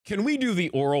Can we do the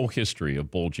oral history of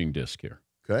bulging disc here?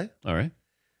 Okay. All right.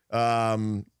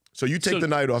 So you take the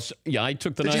night off. Yeah, I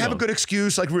took the night off. Did you have a good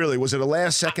excuse? Like, really? Was it a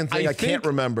last-second thing? I can't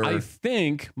remember. I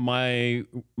think my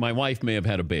wife may have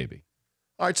had a baby.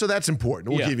 All right, so that's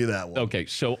important. We'll give you that one. Okay,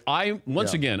 so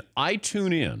once again, I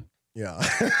tune in. Yeah.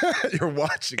 You're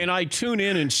watching. And I tune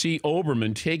in and see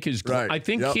Oberman take his I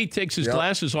think Keith takes his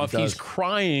glasses off. He's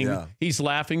crying. Yeah. He's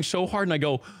laughing so hard. And I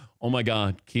go, oh, my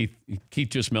God, Keith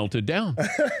just melted down.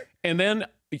 And then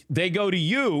they go to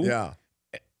you. Yeah.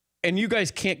 And you guys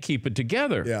can't keep it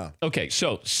together. Yeah. Okay,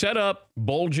 so set up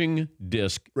bulging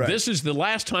disc. Right. This is the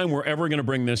last time we're ever going to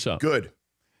bring this up. Good.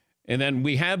 And then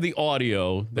we have the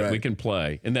audio that we can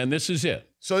play. And then this is it.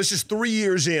 So this is 3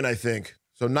 years in, I think.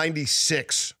 So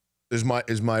 96 is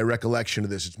my recollection of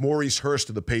this. It's Maurice Hurst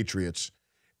of the Patriots.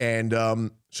 And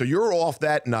so you're off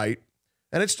that night.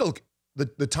 And it's still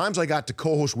the times I got to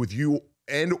co-host with you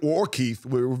or Keith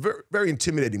were very, very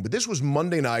intimidating. But this was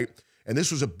Monday night. And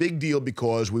this was a big deal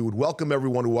because we would welcome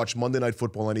everyone who watched Monday Night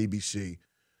Football on ABC.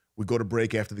 We'd go to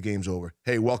break after the game's over.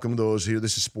 Hey, welcome those here.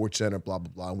 This is SportsCenter, blah,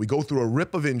 blah, blah. And we go through a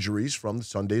rip of injuries from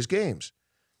Sunday's games.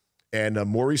 And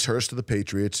Maurice Hurst of the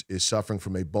Patriots is suffering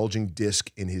from a bulging disc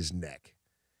in his neck.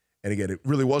 And again, it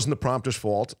really wasn't the prompter's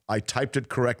fault. I typed it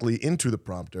correctly into the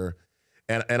prompter,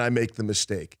 and I make the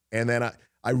mistake. And then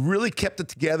I really kept it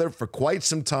together for quite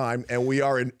some time, and we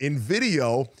are in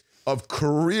video of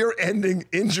career-ending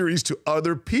injuries to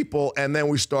other people, and then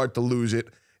we start to lose it.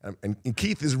 And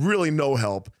Keith is really no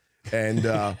help, and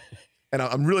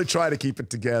I'm really trying to keep it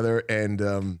together. And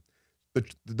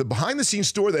the behind-the-scenes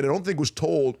story that I don't think was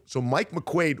told. So Mike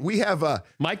McQuaid, we have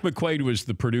Mike McQuaid was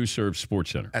the producer of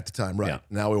SportsCenter at the time, right? Yeah.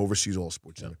 Now he oversees all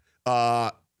SportsCenter. Yeah.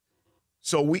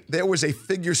 So there was a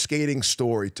figure skating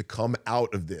story to come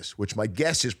out of this, which my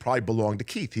guess is probably belonged to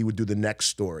Keith. He would do the next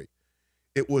story.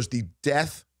 It was the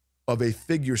death of a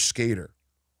figure skater.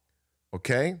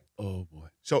 Okay? Oh, boy.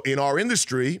 So in our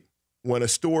industry, when a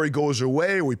story goes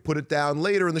away, we put it down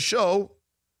later in the show,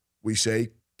 we say,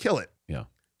 kill it. Yeah.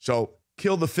 So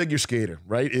kill the figure skater,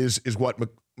 right, is what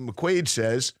McQuaid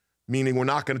says, meaning we're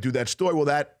not going to do that story. Well,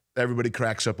 that everybody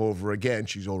cracks up over again.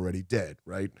 She's already dead,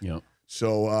 right? Yeah.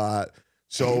 So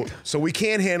we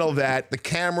can't handle that. The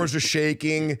cameras are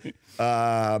shaking.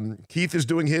 Keith is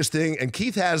doing his thing, and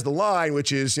Keith has the line,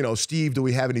 which is, Steve, do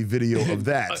we have any video of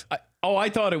that? I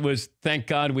thought it was, thank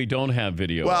God we don't have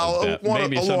video of that.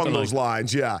 Maybe along those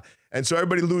lines, yeah. And so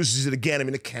everybody loses it again. I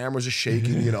mean, the cameras are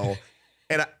shaking,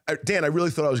 And Dan, I really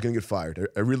thought I was going to get fired.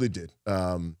 I really did.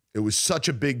 It was such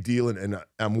a big deal, and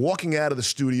I'm walking out of the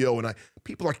studio, and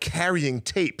people are carrying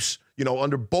tapes,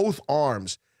 under both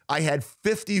arms. I had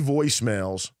 50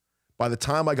 voicemails by the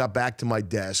time I got back to my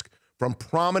desk from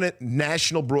prominent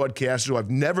national broadcasters who I've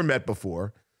never met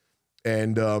before.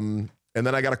 And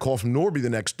then I got a call from Norby the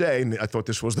next day, and I thought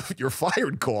this was your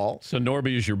fired call. So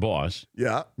Norby is your boss.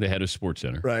 Yeah. The head of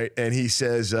SportsCenter. Right. And he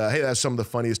says, hey, that's some of the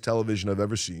funniest television I've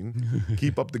ever seen.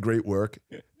 Keep up the great work.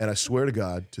 And I swear to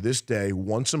God, to this day,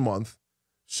 once a month,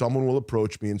 someone will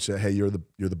approach me and say, hey, you're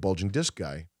the bulging disc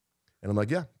guy. And I'm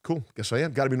like, yeah, cool. Guess I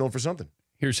am. Got to be known for something.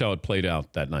 Here's how it played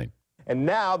out that night. And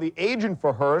now the agent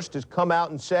for Hurst has come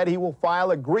out and said he will file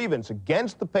a grievance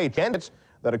against the Patriots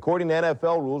that, according to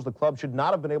NFL rules, the club should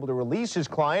not have been able to release his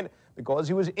client because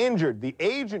he was injured. The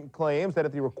agent claims that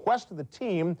at the request of the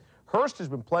team, Hurst has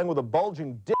been playing with a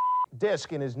bulging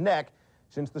disc in his neck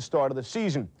since the start of the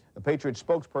season. The Patriots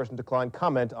spokesperson declined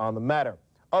comment on the matter.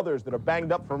 Others that are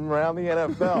banged up from around the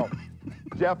NFL.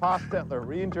 Jeff Hostetler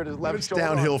re-injured his left shoulder.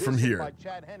 Downhill from here. By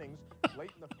Chad Hennings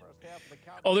late in the first half of the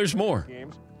Cowboys. Oh, there's more.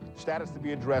 Games. Status to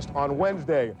be addressed on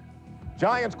Wednesday.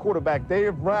 Giants quarterback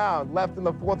Dave Brown left in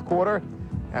the fourth quarter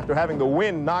after having the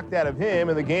wind knocked out of him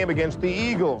in the game against the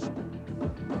Eagles.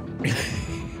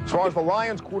 As far as the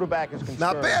Lions quarterback is concerned.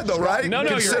 Not bad, though, right? No,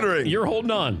 you're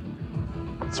holding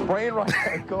on. Sprained right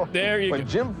ankle. There you go. When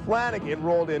Jim Flanagan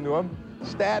rolled into him,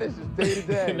 status is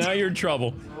day-to-day. Now you're in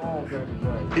trouble.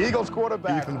 Eagles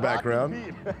quarterback. Keith in the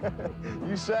background.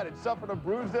 You said it. Suffered a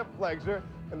bruised hip flexor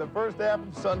in the first half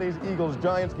of Sunday's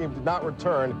Eagles-Giants game. Did not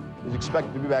return. Is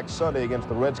expected to be back Sunday against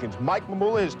the Redskins. Mike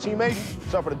Mamula, his teammate,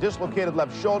 suffered a dislocated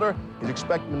left shoulder. He's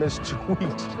expected to miss 2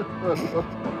 weeks.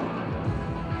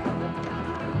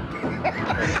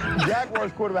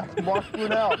 Jaguars quarterback Mark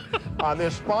Brunell on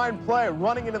this fine play,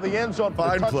 running into the end zone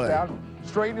for a touchdown.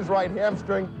 Straightened his right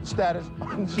hamstring. Status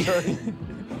uncertain.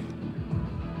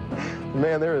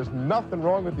 Man, there is nothing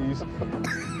wrong with these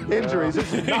injuries.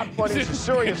 This is not funny. This is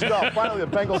serious stuff. Finally, the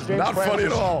Bengals, James not Francis, funny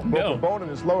at all. broke a bone in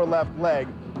his lower left leg.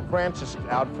 Francis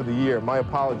out for the year. My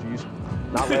apologies.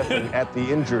 Not laughing at the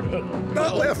injured.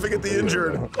 Not laughing at the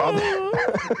injured.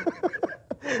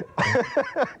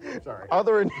 Sorry.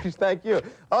 Other injuries, thank you.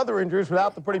 Other injuries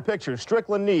without the pretty pictures.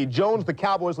 Strickland knee, Jones, the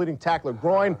Cowboys leading tackler,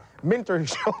 groin, Minter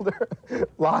shoulder,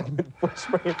 Logman foot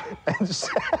sprain, and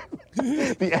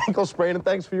the ankle sprain. And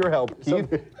thanks for your help,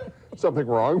 Keith. Something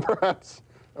wrong, perhaps?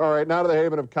 All right, now to the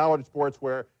haven of college sports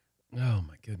where... Oh,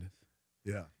 my goodness.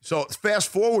 Yeah. So fast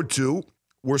forward to,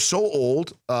 we're so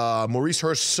old, Maurice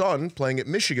Hurst's son playing at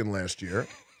Michigan last year.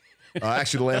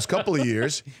 Actually, the last couple of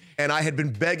years. And I had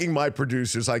been begging my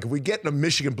producers, like, if we get in a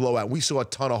Michigan blowout, we saw a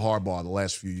ton of Harbaugh the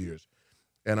last few years.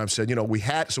 And I've said, we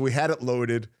had it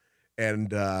loaded.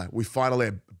 And we finally,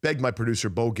 I begged my producer,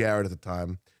 Bo Garrett at the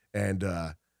time. And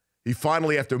he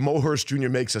finally, after Mo Hurst Jr.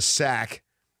 makes a sack,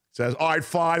 says, all right,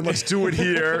 fine, let's do it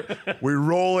here. We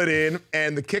roll it in.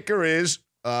 And the kicker is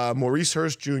Maurice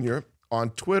Hurst Jr. on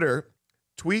Twitter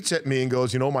tweets at me and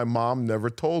goes, my mom never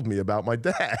told me about my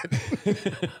dad.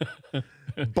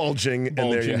 Bulging, and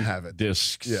there you have it.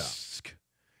 Discs. Yeah.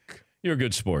 You're a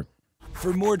good sport.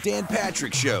 For more Dan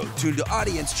Patrick Show, tune to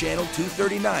Audience Channel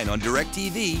 239 on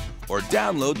DirecTV or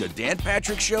download the Dan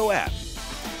Patrick Show app.